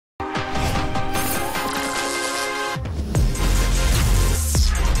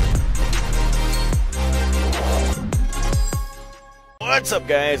What's up,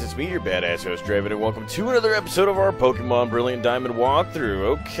 guys? It's me, your badass host, Draven, and welcome to another episode of our Pokemon Brilliant Diamond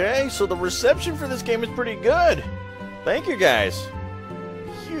walkthrough. Okay, so the reception for this game is pretty good. Thank you, guys.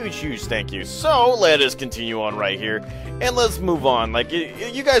 Huge thank you. So, let us continue on right here, and let's move on. Like,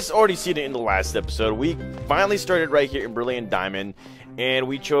 you guys already seen it in the last episode. We finally started right here in Brilliant Diamond, and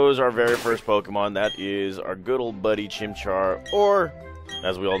we chose our very first Pokemon. That is our good old buddy Chimchar, or,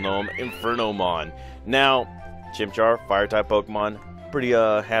 as we all know him, Infernomon. Now, Chimchar, Fire-type Pokemon, pretty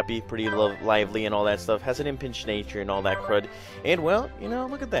happy, pretty lively and all that stuff, has an impish nature and all that crud, and well, you know,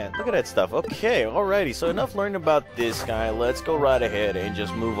 look at that stuff. Okay, alrighty, so enough learning about this guy. Let's go right ahead and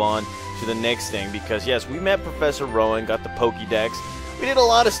just move on to the next thing, because yes, we met Professor Rowan, got the Pokédex, we did a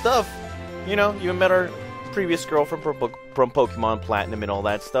lot of stuff, you know, you met our previous girlfriend from Pokemon Platinum and all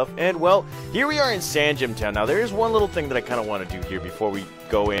that stuff, and well, here we are in Sanjim Town. Now, there is one little thing that I kind of want to do here before we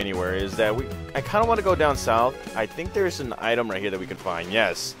go anywhere, is that I kind of want to go down south. I think there's an item right here that we can find.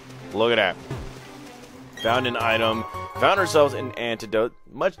 Yes, look at that. Found an item, found ourselves an antidote,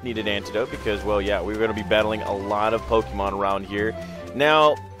 much needed antidote, because, well, yeah, we're going to be battling a lot of Pokemon around here.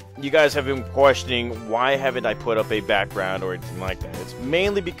 Now, you guys have been questioning, why haven't I put up a background or anything like that? It's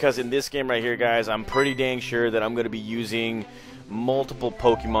mainly because in this game right here, guys, I'm pretty dang sure that I'm going to be using multiple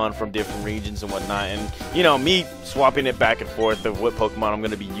Pokemon from different regions and whatnot, and, you know, me swapping it back and forth of what Pokemon I'm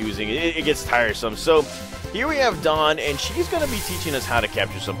going to be using, it gets tiresome. So, here we have Dawn, and she's going to be teaching us how to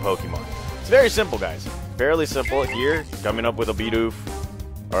capture some Pokemon. It's very simple, guys. Fairly simple. Here, coming up with a Bidoof,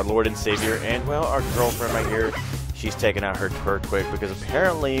 our Lord and Savior, and, well, our girlfriend right here. She's taking out her Turtwig, because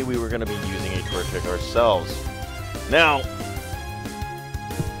apparently we were going to be using a Turtwig ourselves. Now,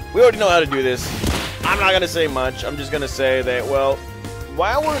 we already know how to do this. I'm not going to say much. I'm just going to say that, well,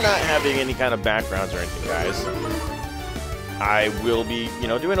 while we're not having any kind of backgrounds or anything, guys, I will be, you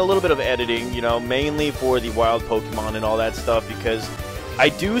know, doing a little bit of editing, you know, mainly for the wild Pokemon and all that stuff, because I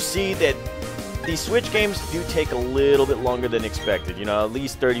do see that the Switch games do take a little bit longer than expected, you know, at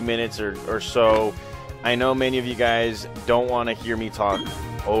least 30 minutes or so. I know many of you guys don't want to hear me talk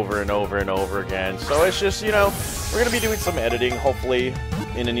over and over and over again, so it's just, you know, we're going to be doing some editing, hopefully,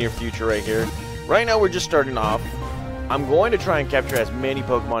 in the near future right here. Right now, we're just starting off. I'm going to try and capture as many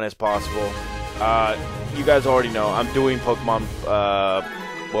Pokemon as possible. You guys already know, I'm doing Pokemon,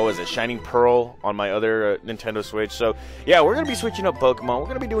 what was it, Shining Pearl on my other Nintendo Switch, so, yeah, we're going to be switching up Pokemon. We're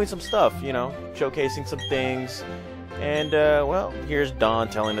going to be doing some stuff, you know, showcasing some things, and, well, here's Dawn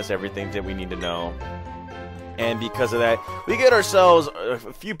telling us everything that we need to know. And because of that, we get ourselves a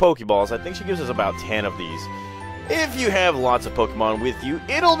few Pokeballs. I think she gives us about 10 of these. If you have lots of Pokemon with you,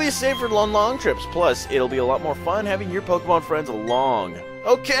 it'll be safe for long trips. Plus, it'll be a lot more fun having your Pokemon friends along.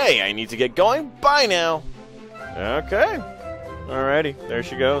 Okay, I need to get going. Bye now. Okay. Alrighty, there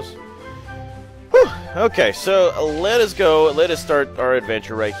she goes. Whew. Okay, so let us go. Let us start our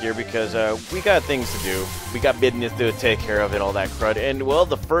adventure right here, because we got things to do. We got business to take care of and all that crud. And, well,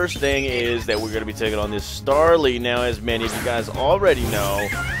 the first thing is that we're going to be taking on this Starly. Now, as many of you guys already know,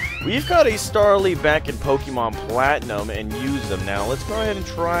 we've got a Starly back in Pokemon Platinum and use them. Now, let's go ahead and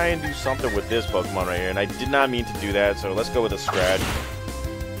try and do something with this Pokemon right here. And I did not mean to do that, so let's go with a Scratch.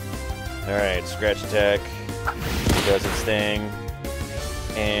 Alright, Scratch attack. Does its thing.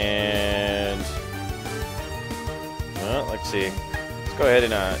 And... well, let's see. Let's go ahead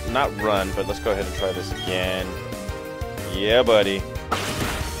and, not run, but let's go ahead and try this again. Yeah, buddy.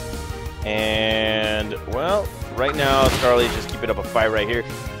 And, well, right now, Starly's just keeping up a fight right here.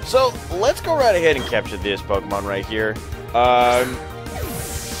 So, let's go right ahead and capture this Pokemon right here.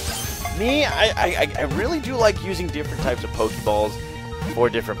 Me, I really do like using different types of Pokeballs for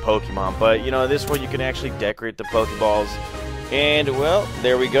different Pokemon. But, you know, this one you can actually decorate the Pokeballs. And, well,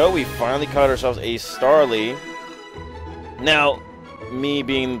 there we go. We finally caught ourselves a Starly. Now, me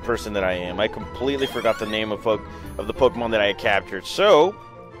being the person that I am, I completely forgot the name of the Pokemon that I had captured. So,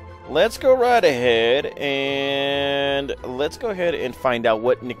 let's go right ahead and let's go ahead and find out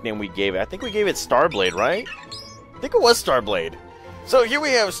what nickname we gave it. I think we gave it Starblade, right? I think it was Starblade. So here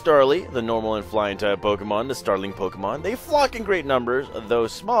we have Starly, the normal and flying type Pokemon, the Starling Pokemon. They flock in great numbers. Though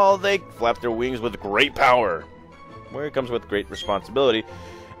small, they flap their wings with great power, where it comes with great responsibility.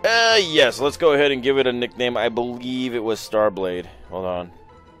 Yes, let's go ahead and give it a nickname. I believe it was Starblade. Hold on.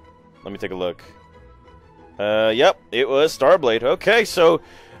 Let me take a look. Yep, it was Starblade. Okay, so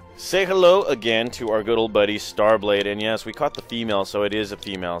say hello again to our good old buddy Starblade. And yes, we caught the female, so it is a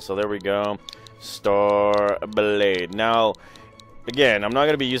female. So there we go. Starblade. Now, again, I'm not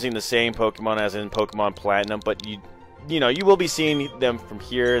going to be using the same Pokemon as in Pokemon Platinum, but you you know, you will be seeing them from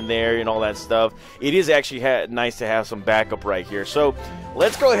here and there and all that stuff. It is actually nice to have some backup right here. So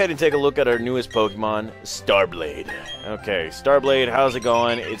let's go ahead and take a look at our newest Pokemon, Starblade. Okay, Starblade, how's it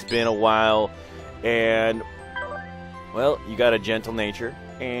going? It's been a while, and well, you got a gentle nature.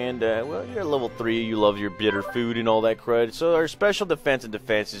 And, well, you're level 3, you love your bitter food and all that crud. So our special defense and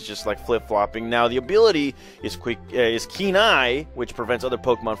defense is just like flip-flopping. Now, the ability is Keen Eye, which prevents other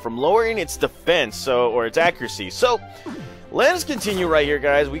Pokemon from lowering its defense, or its accuracy. So, let us continue right here,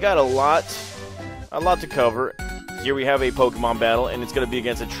 guys. We got a lot to cover. Here we have a Pokemon battle, and it's going to be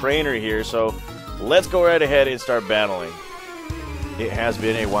against a trainer here. So, let's go right ahead and start battling. It has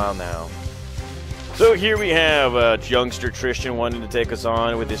been a while now. So here we have youngster Tristan wanting to take us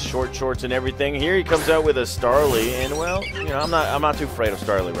on with his short shorts and everything. Here he comes out with a Starly, and well, you know, I'm not too afraid of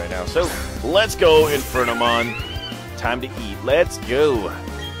Starly right now. So let's go, Infernomon. Time to eat. Let's go.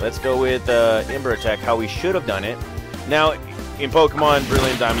 Let's go with Ember Attack, how we should have done it. Now, in Pokemon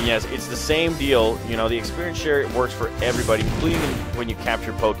Brilliant Diamond, yes, it's the same deal. You know, the experience share works for everybody, including when you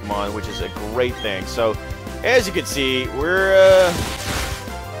capture Pokemon, which is a great thing. So, as you can see,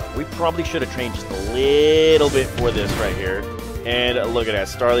 we probably should have trained just a little bit for this right here. And look at that,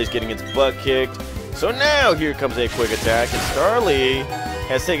 Starly's getting its butt kicked. So now here comes a quick attack, and Starly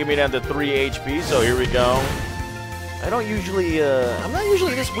has taken me down to 3 HP. So here we go. I'm not usually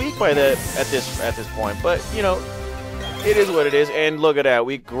this weak by at this point, but you know, it is what it is. And look at that,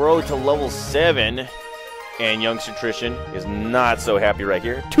 we grow to level 7, and youngster Tristan is not so happy right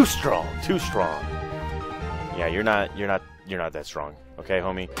here. Too strong, too strong. Yeah, you're not that strong. Okay,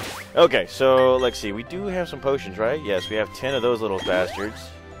 homie. Okay, so let's see. We do have some potions, right? Yes, we have 10 of those little bastards.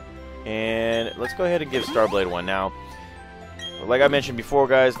 And let's go ahead and give Starblade one. Now, like I mentioned before,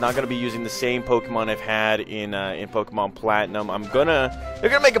 guys, not going to be using the same Pokemon I've had in Pokemon Platinum. They're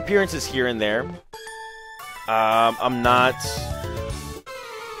gonna make appearances here and there. I'm not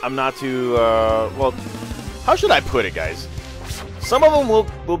too, well, how should I put it, guys? Some of them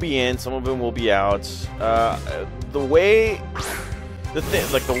will be in, some of them will be out. The way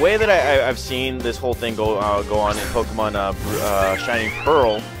that I've seen this whole thing go on in Pokemon Shining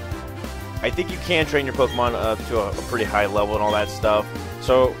Pearl, I think you can train your Pokemon up to a pretty high level and all that stuff.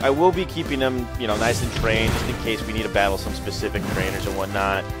 So I will be keeping them, you know, nice and trained, just in case we need to battle some specific trainers and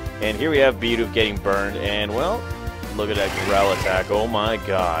whatnot. And here we have Bidoof getting burned, and well, look at that growl attack. Oh my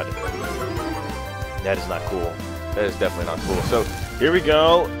god, that is not cool. That is definitely not cool. So here we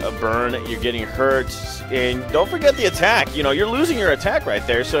go, a burn, you're getting hurt, and don't forget the attack. You know, you're losing your attack right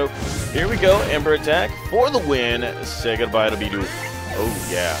there. So here we go, Ember Attack for the win. Say goodbye to Bidoof. Oh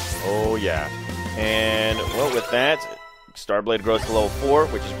yeah, oh yeah. And well, with that, Starblade grows to level 4,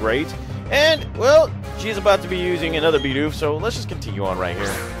 which is great. And well, she's about to be using another Bidoof, so let's just continue on right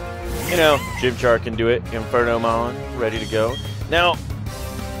here. You know, Chimchar can do it. Infernomon, ready to go. Now,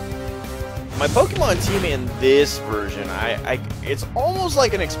 my Pokemon team in this version, it's almost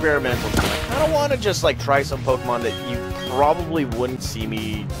like an experimental team. I kind of want to just like try some Pokemon that you probably wouldn't see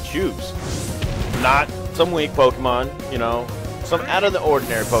me choose. Not some weak Pokemon, you know, some out of the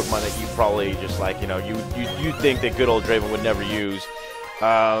ordinary Pokemon that you probably just like, you know, you think that good old Draven would never use.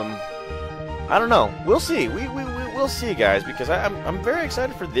 I don't know. We'll see. We'll see, guys, because I'm very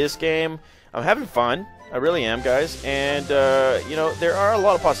excited for this game. I'm having fun. I really am, guys, and, you know, there are a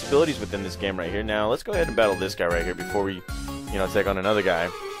lot of possibilities within this game right here. Now, let's go ahead and battle this guy right here before we, you know, take on another guy.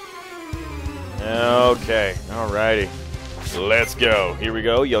 Okay, alrighty. Let's go. Here we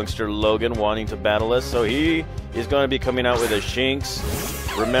go, youngster Logan wanting to battle us, so he is going to be coming out with a Shinx.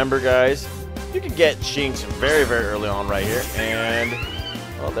 Remember, guys, you can get Shinx very, very early on right here, and,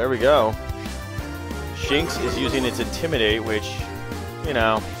 well, there we go. Shinx is using its Intimidate, which, you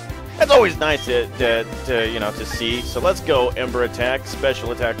know, that's always nice to you know, to see. So let's go Ember Attack,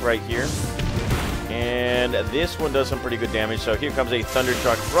 special attack right here. And this one does some pretty good damage. So here comes a Thunder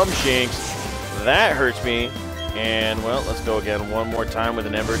Shock from Shinx. That hurts me. And, well, let's go again one more time with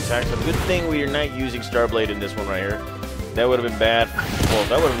an Ember Attack. So good thing we are not using Starblade in this one right here. That would have been bad. Well,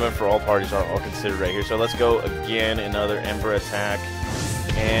 that would have been for all parties, I'll consider right here. So let's go again, another Ember Attack.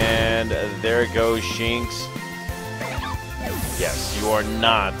 And there goes Shinx. Yes, you are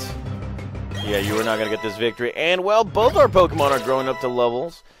not. Yeah, you are not going to get this victory. And, well, both our Pokemon are growing up to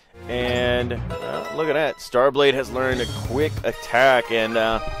levels. And, look at that. Starblade has learned a quick attack. And,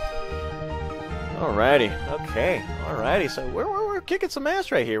 alrighty. Okay. Alrighty. So, we're kicking some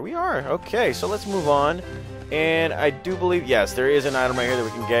ass right here. We are. Okay, so let's move on. And I do believe, yes, there is an item right here that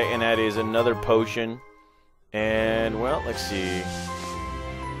we can get. And that is another potion. And, well, let's see.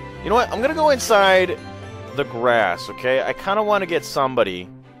 You know what? I'm going to go inside the grass, okay? I kind of want to get somebody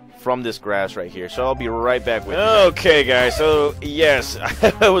from this grass right here. So I'll be right back with you. Okay, guys. So, yes,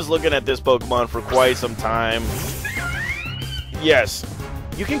 I was looking at this Pokemon for quite some time. Yes,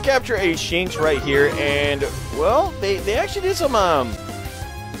 you can capture a Shinx right here, and, well, they actually did some,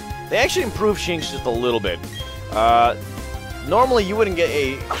 they actually improved Shinx just a little bit. Normally you wouldn't get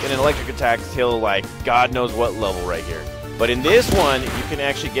an electric attack till, like, God knows what level right here. But in this one, you can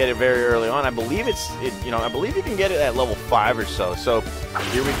actually get it very early on. I believe I believe you can get it at level 5 or so. So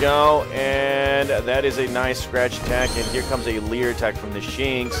here we go, and that is a nice scratch attack. And here comes a Leer attack from the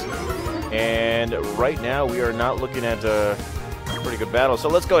Shinx. And right now we are not looking at a pretty good battle. So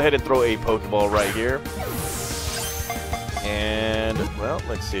let's go ahead and throw a Pokeball right here. And well,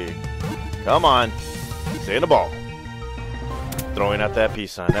 let's see. Come on, stay in the ball. Throwing out that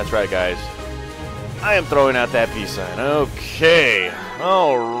peace sign. That's right, guys. I am throwing out that peace sign. Okay.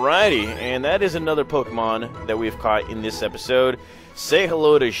 Alrighty. And that is another Pokemon that we've caught in this episode. Say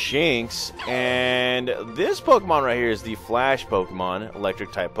hello to Shinx. And this Pokemon right here is the Flash Pokemon,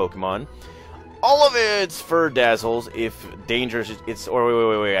 electric type Pokemon. All of its fur dazzles if danger is...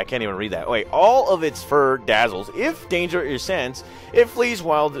 wait, I can't even read that. Wait, all of its fur dazzles if danger is sensed. It flees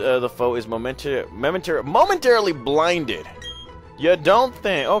while the foe is momentarily blinded. You don't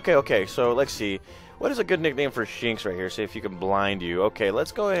think... Okay, so let's see. What is a good nickname for Shinx right here? See if you can blind you. Okay,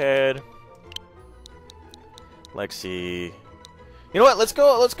 let's go ahead. Let's see. You know what? Let's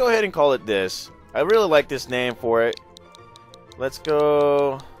go ahead and call it this. I really like this name for it. Let's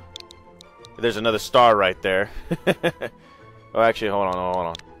go... There's another star right there. Oh, actually, hold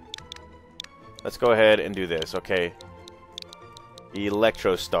on. Let's go ahead and do this. Okay.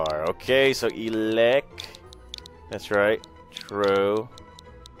 Electro Star. Okay, so That's right. True.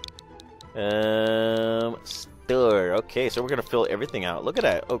 Stir. Okay, so we're gonna fill everything out. Look at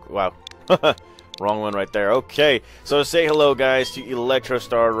that. Oh, wow. Wrong one right there. Okay, so say hello, guys, to Electro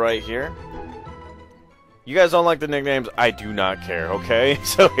Star right here. You guys don't like the nicknames? I do not care, okay?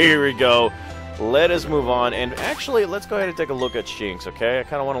 So here we go. Let us move on. And actually, let's go ahead and take a look at Shinx, okay? I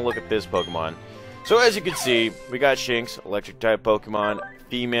kind of want to look at this Pokemon. So as you can see, we got Shinx, electric type Pokemon,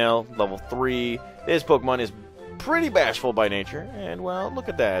 female, level 3. This Pokemon is pretty bashful by nature. And, well, look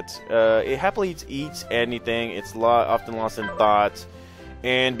at that. It happily eats anything. It's often lost in thought.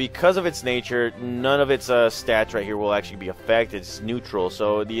 And because of its nature, none of its stats right here will actually be affected. It's neutral.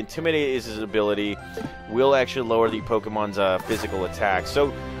 So the Intimidate is his ability. Will actually lower the Pokemon's physical attack.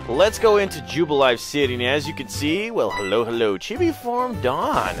 So let's go into Jubilife City. And as you can see, well, hello. Chibi Form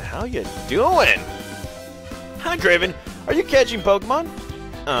Dawn. How you doing? Hi, Draven. Are you catching Pokemon?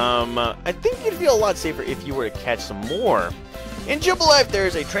 I think you'd feel a lot safer if you were to catch some more. In Jubilife,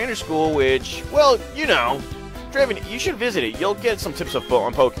 there's a trainer school which, well, you know... Draven, you should visit it. You'll get some tips on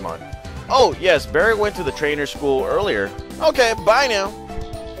Pokemon. Oh, yes, Barry went to the trainer school earlier. Okay, bye now.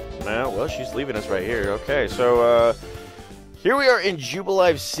 Well, she's leaving us right here. Okay, so, here we are in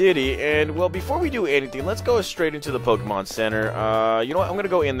Jubilife City, and, well, before we do anything, let's go straight into the Pokemon Center. You know what? I'm going to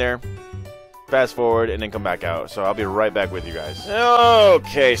go in there, fast forward, and then come back out. So I'll be right back with you guys.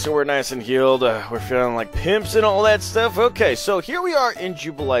 Okay, so we're nice and healed. We're feeling like pimps and all that stuff. Okay, so here we are in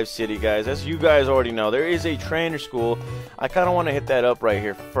Jubilife City, guys. As you guys already know, there is a trainer school. I kind of want to hit that up right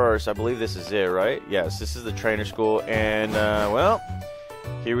here first. I believe this is it, right? Yes, this is the trainer school. And, well,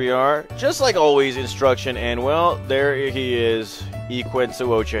 here we are. Just like always, instruction. And, well, there he is.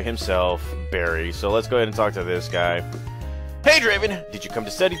 Equensuocha himself, Barry. So let's go ahead and talk to this guy. Hey, Draven, did you come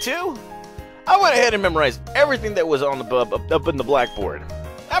to study too? I went ahead and memorized everything that was on the up in the blackboard.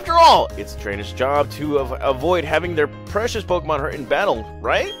 After all, it's the trainer's job to avoid having their precious Pokemon hurt in battle,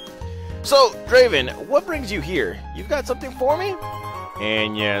 right? So, Draven, what brings you here? You've got something for me?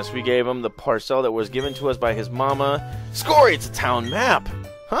 And yes, we gave him the parcel that was given to us by his mama. Scory, it's a town map.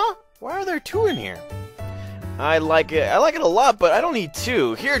 Huh? Why are there 2 in here? I like it a lot, but I don't need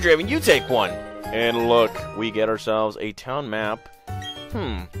 2. Here, Draven, you take one. And look, we get ourselves a town map.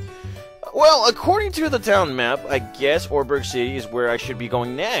 Well, according to the town map, I guess Orberg City is where I should be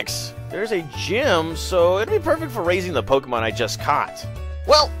going next. There's a gym, so it'd be perfect for raising the Pokemon I just caught.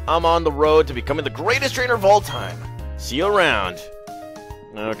 Well, I'm on the road to becoming the greatest trainer of all time. See you around.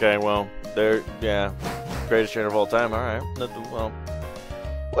 Okay, well, greatest trainer of all time, alright. Well,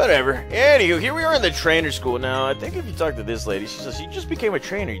 whatever. Anywho, here we are in the trainer school. Now, I think if you talk to this lady, she says, you just became a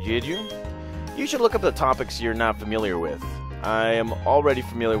trainer, did you? You should look up the topics you're not familiar with. I am already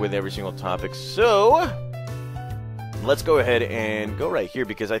familiar with every single topic, so let's go ahead and go right here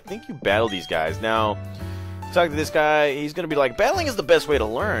because I think you battle these guys. Now, talk to this guy, he's going to be like, battling is the best way to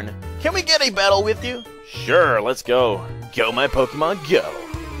learn. Can we get a battle with you? Sure, let's go. Go, my Pokemon, go.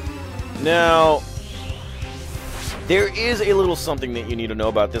 Now, There is a little something that you need to know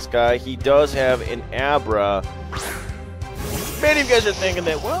about this guy. He does have an Abra. Many of you guys are thinking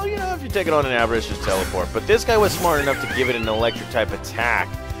that, well, you know, if you're taking on an Abra, it's just teleport. But this guy was smart enough to give it an electric type attack.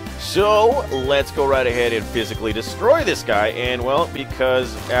 So, let's go right ahead and physically destroy this guy. And, well,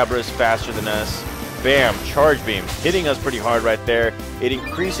 because Abra is faster than us, bam, Charge Beam, hitting us pretty hard right there. It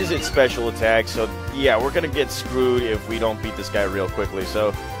increases its special attack, so yeah, we're going to get screwed if we don't beat this guy real quickly.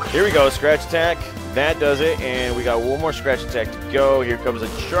 So, here we go, Scratch Attack, that does it, and we got one more Scratch Attack to go. Here comes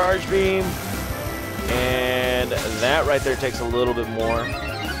a Charge Beam, and that right there takes a little bit more.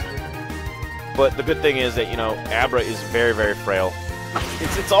 But the good thing is that, you know, Abra is very, very frail.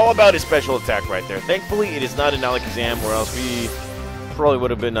 It's all about his special attack right there. Thankfully, it is not an Alakazam, or else we probably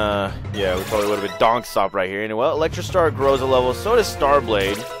would have been, yeah, we probably would have been Donk Stop right here. And, well, Electrostar grows a level, so does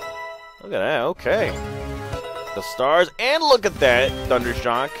Starblade. Look at that, okay. The stars, and look at that,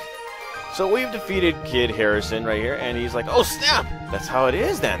 Thundershock. So we've defeated Kid Harrison right here, and he's like, oh, snap! That's how it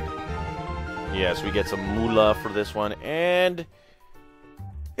is, then. Yes, we get some moolah for this one, and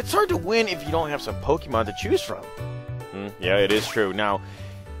it's hard to win if you don't have some Pokemon to choose from. Yeah, it is true. Now,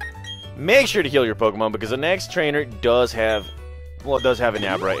 make sure to heal your Pokemon, because the next trainer does have, well, it does have an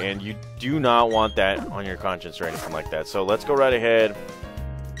Abra, and you do not want that on your conscience or anything like that. So let's go right ahead,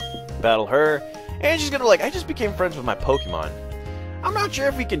 battle her, and she's gonna be like, I just became friends with my Pokemon. I'm not sure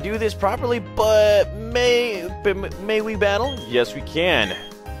if we can do this properly, but may we battle? Yes, we can.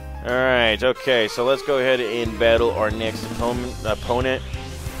 Alright, okay, so let's go ahead and battle our next opponent.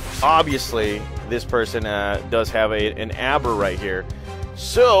 Obviously, this person does have an Abra right here.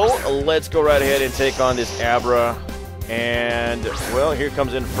 So, let's go right ahead and take on this Abra. And, well, here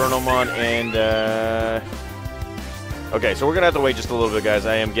comes Infernomon, and, okay, so we're gonna have to wait just a little bit, guys.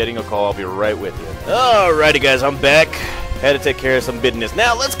 I am getting a call. I'll be right with you. Alrighty, guys, I'm back. Had to take care of some business.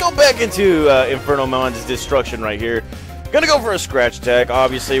 Now, let's go back into Infernomon's destruction right here. Gonna go for a Scratch Attack.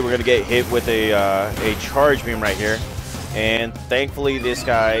 Obviously, we're gonna get hit with a Charge Beam right here. And thankfully, this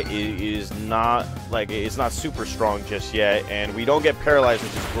guy is not, like, it's not super strong just yet. And we don't get paralyzed,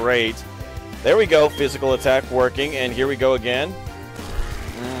 which is great. There we go, physical attack working, and here we go again.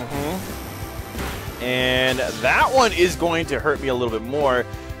 And that one is going to hurt me a little bit more,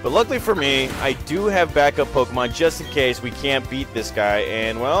 but luckily for me, I do have backup Pokemon just in case we can't beat this guy.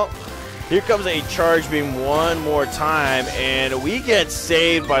 And, well, here comes a Charge Beam one more time, and we get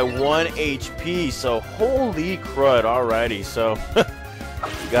saved by 1 HP, so holy crud. Alrighty, so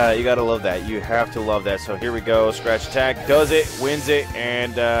you gotta love that. You have to love that. So here we go, Scratch Attack, does it, wins it,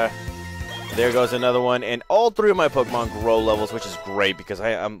 and there goes another one. And all three of my Pokemon grow levels, which is great, because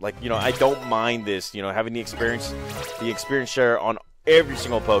I'm like, you know, I don't mind this, you know, having the experience share on every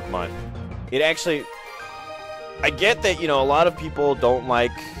single Pokemon. It actually, I get that, you know, a lot of people don't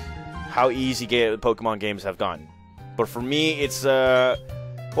like how easy Pokemon games have gotten, but for me, it's well,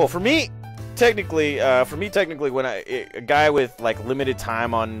 for me, technically, when a guy with like limited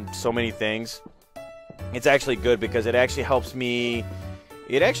time on so many things, it's actually good, because it actually helps me.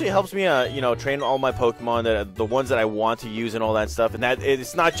 It actually helps me, you know, train all my Pokemon, the ones that I want to use and all that stuff. And that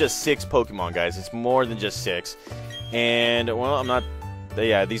it's not just 6 Pokemon, guys. It's more than just 6. And, well, I'm not...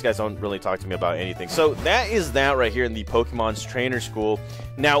 Yeah, these guys don't really talk to me about anything. So, that is that right here in the Pokemon's Trainer School.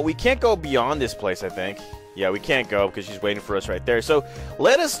 Now, we can't go beyond this place, I think. Yeah, we can't go because she's waiting for us right there. So,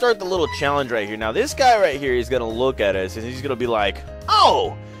 let us start the little challenge right here. Now, this guy right here is going to look at us, and he's going to be like,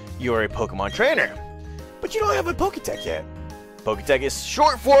 oh, you're a Pokemon trainer, but you don't have a Poketech yet. Poketech is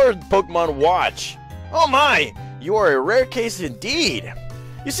short for Pokemon Watch. Oh my, you are a rare case indeed.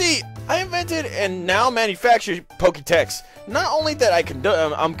 You see, I invented and now manufacture Poketechs. Not only that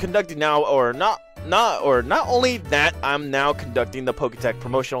I'm conducting now, not only that I'm now conducting the Poketech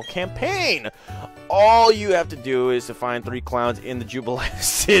promotional campaign. All you have to do is to find 3 clowns in the Jubilee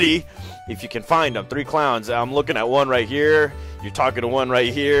City. If you can find them, 3 clowns. I'm looking at one right here. You're talking to one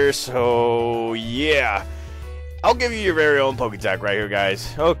right here. So yeah. I'll give you your very own Poketech right here,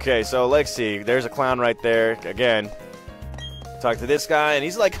 guys. Okay, so let's see. There's a clown right there. Again, talk to this guy, and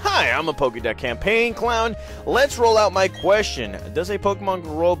he's like, hi, I'm a Poketech campaign clown. Let's roll out my question. Does a Pokemon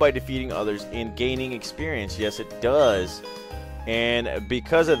grow by defeating others and gaining experience? Yes, it does. And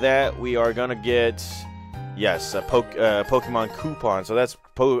because of that, we are going to get, yes, a Pokemon coupon. So that's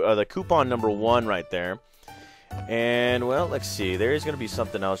the coupon number 1 right there. And, well, let's see. There is going to be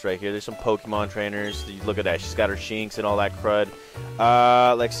something else right here. There's some Pokemon trainers. Look at that. She's got her Shinx and all that crud.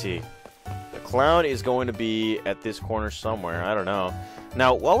 Let's see. The clown is going to be at this corner somewhere. I don't know.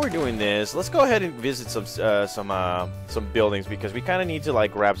 Now, while we're doing this, let's go ahead and visit some buildings because we kind of need to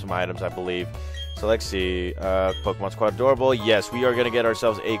like grab some items, I believe. So let's see. Pokemon's quite adorable. Yes, we are gonna get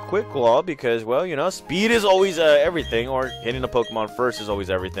ourselves a Quick Claw because, well, you know, speed is always everything, or hitting a Pokemon first is always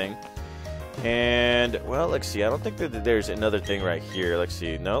everything. And well, let's see. I don't think that there's another thing right here. Let's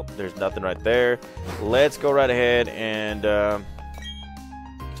see. Nope, there's nothing right there. Let's go right ahead and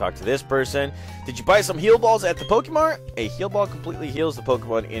talk to this person. Did you buy some heal balls at the Pokemart? A heal ball completely heals the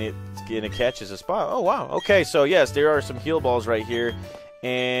Pokemon in it catches a spot. Oh, wow. Okay, so yes, there are some heal balls right here.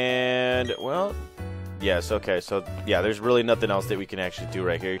 And, well, yes, okay. So, yeah, there's really nothing else that we can actually do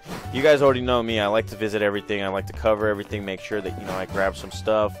right here. You guys already know me. I like to visit everything. I like to cover everything, make sure that, you know, I grab some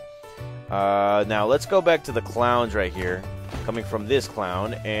stuff. Now, let's go back to the clowns right here. Coming from this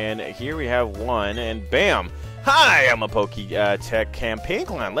clown. And here we have one. And bam! Hi, I'm a Tech Campaign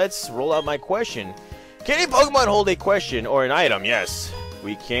Clown. Let's roll out my question. Can any Pokemon hold a question or an item? Yes,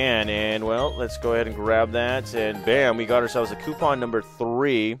 we can. And, well, let's go ahead and grab that. And, bam, we got ourselves a coupon number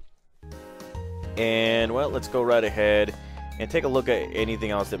 3. And, well, let's go right ahead and take a look at anything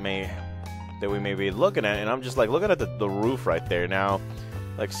else that we may be looking at. And I'm just, like, looking at the roof right there. Now,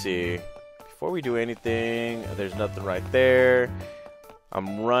 let's see. Before we do anything, there's nothing right there.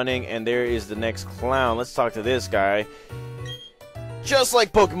 I'm running, and there is the next clown. Let's talk to this guy. Just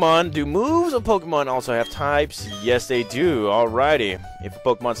like Pokemon, do moves of Pokemon also have types? Yes, they do. Alrighty. If a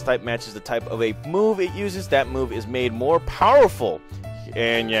Pokemon's type matches the type of a move it uses, that move is made more powerful.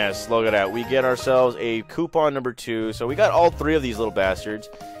 And yes, look at that. We get ourselves a coupon number 2. So we got all 3 of these little bastards.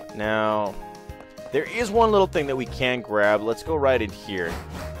 Now, there is one little thing that we can grab. Let's go right in here.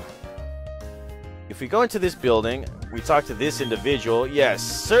 If we go into this building, we talk to this individual. Yes,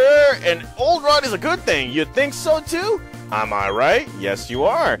 sir, an old rod is a good thing. You think so too? Am I right? Yes, you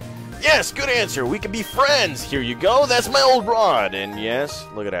are. Yes, good answer. We can be friends. Here you go. That's my old rod. And yes,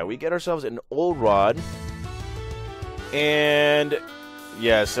 look at that. We get ourselves an old rod. And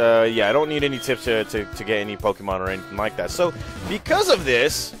yes, yeah, I don't need any tips to get any Pokemon or anything like that. So because of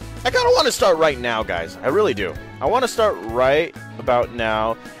this, I kind of want to start right now, guys. I really do. I want to start right about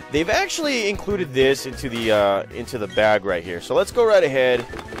now. They've actually included this into the bag right here. So let's go right ahead,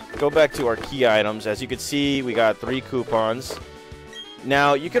 go back to our key items. As you can see, we got 3 coupons.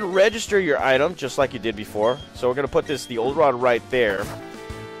 Now, you can register your item just like you did before. So we're going to put the old rod right there.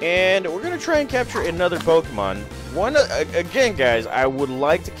 And we're going to try and capture another Pokemon. Again, guys, I would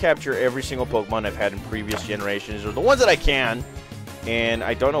like to capture every single Pokemon I've had in previous generations, or the ones that I can. And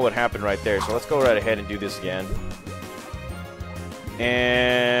I don't know what happened right there. So let's go right ahead and do this again.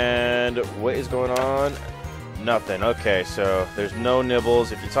 And what is going on? Nothing. Okay, so there's no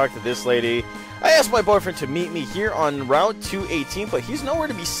nibbles. If you talk to this lady, I asked my boyfriend to meet me here on Route 218, but he's nowhere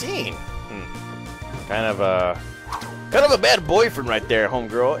to be seen. Kind of a bad boyfriend right there,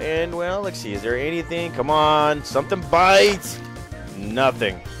 homegirl. And well, let's see. Is there anything? Come on, something bites.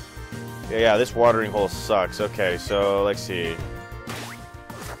 Nothing. Yeah, this watering hole sucks. Okay, so let's see.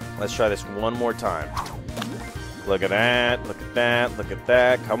 Let's try this one more time. Look at that, look at that, look at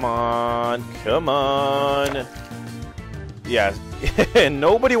that. Come on, come on. Yeah,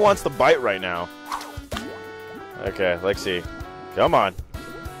 nobody wants to bite right now. Okay, let's see. Come on.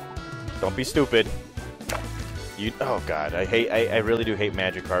 Don't be stupid. Oh god, I really do hate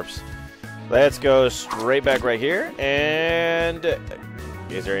Magikarps. Let's go straight back right here. And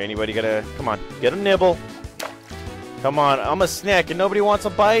is there anybody gonna, come on, get a nibble. Come on, I'm a snack and nobody wants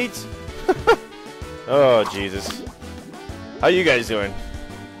a bite. Oh, Jesus. How you guys doing?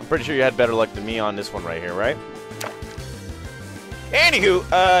 I'm pretty sure you had better luck than me on this one right here, right?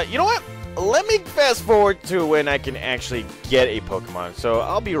 Anywho, you know what? Let me fast forward to when I can actually get a Pokemon. So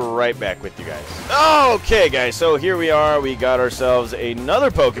I'll be right back with you guys. Okay, guys. So here we are. We got ourselves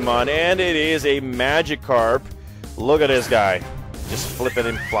another Pokemon, and it is a Magikarp. Look at this guy. Just flipping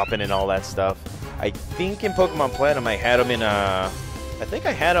and flopping and all that stuff. I think in Pokemon Platinum I had him in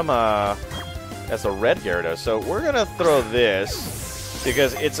as a red Gyarados. So we're gonna throw this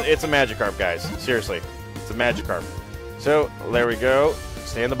because it's a Magikarp, guys. Seriously, it's a Magikarp. So there we go.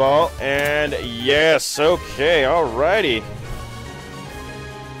 Stand the ball, and yes, okay, alrighty.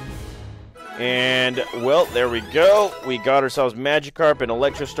 And well, there we go. We got ourselves Magikarp, and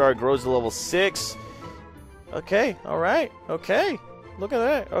Electrostar grows to level 6. Okay, alright, okay. Look at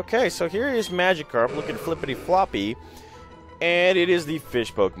that. Okay, so here is Magikarp looking flippity floppy. And it is the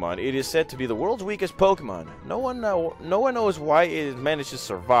fish Pokemon. It is said to be the world's weakest Pokemon. No one knows why it managed to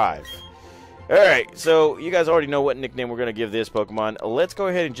survive. Alright, so you guys already know what nickname we're going to give this Pokemon. Let's go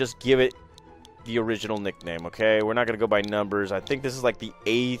ahead and just give it the original nickname, okay? We're not going to go by numbers. I think this is like the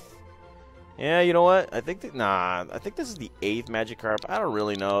 8th Yeah, you know what? I think I think this is the 8th Magikarp. I don't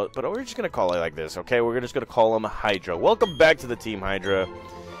really know, but we're just gonna call it like this, okay? We're just gonna call him Hydra. Welcome back to the team, Hydra.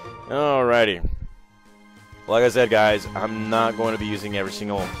 Alrighty. Like I said, guys, I'm not going to be using every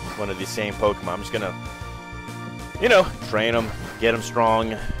single one of these same Pokemon. I'm just gonna, you know, train them, get them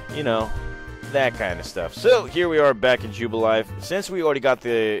strong, you know, that kind of stuff. So here we are back in Jubilife. Since we already got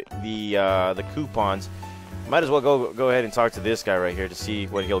the coupons, might as well go ahead and talk to this guy right here to see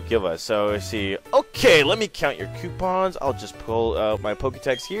what he'll give us. So let's see. Okay, let me count your coupons. I'll just pull out my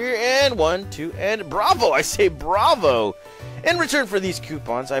Pokédex here, and 1, 2, and bravo! I say bravo! In return for these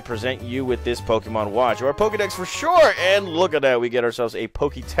coupons, I present you with this Pokemon Watch, or Pokédex for sure. And look at that, we get ourselves a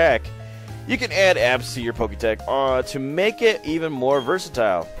Pokétech. You can add apps to your Pokétech to make it even more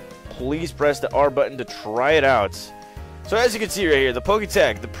versatile. Please press the R button to try it out. So as you can see right here, the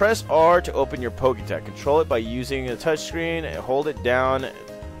Pokétech, press R to open your Pokétech. Control it by using the touchscreen, and hold it down,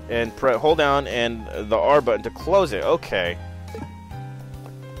 and hold down and the R button to close it. Okay.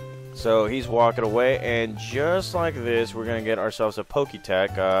 So he's walking away, and just like this, we're gonna get ourselves a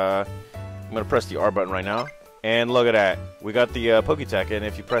Pokétech. I'm gonna press the R button right now, and look at that. We got the Pokétech, and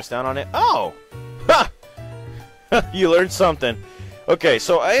if you press down on it, oh, ha! You learned something. Okay,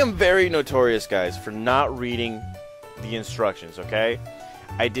 so I am very notorious, guys, for not reading the instructions, okay?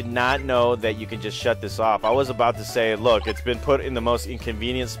 I did not know that you can just shut this off. I was about to say, look, it's been put in the most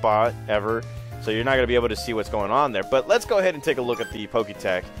inconvenient spot ever, so you're not going to be able to see what's going on there. But let's go ahead and take a look at the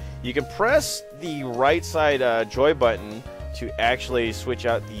Pokétech. You can press the right side joy button to actually switch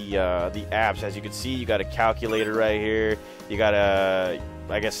out the apps. As you can see, you got a calculator right here. You got a,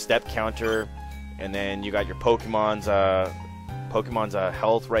 I guess, step counter, and then you got your Pokemon's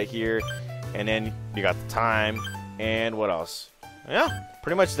health right here, and then you got the time. And what else? Yeah,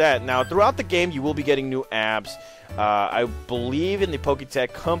 pretty much that. Now, throughout the game, you will be getting new apps. I believe in the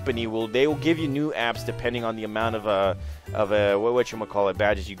Pokétech company, they will give you new apps depending on the amount of whatchamacallit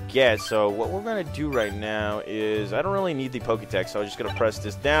badges you get. So what we're going to do right now is, I don't really need the Pokétech, so I'm just going to press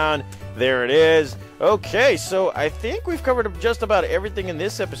this down. There it is. Okay, so I think we've covered just about everything in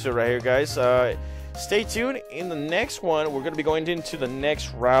this episode right here, guys. Stay tuned. In the next one, we're going to be going into the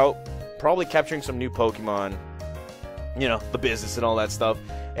next route, probably capturing some new Pokemon. You know, the business and all that stuff,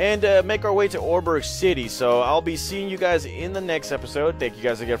 and make our way to Orberg City. So I'll be seeing you guys in the next episode. Thank you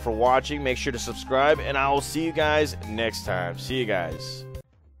guys again for watching. Make sure to subscribe, and I will see you guys next time. See you guys.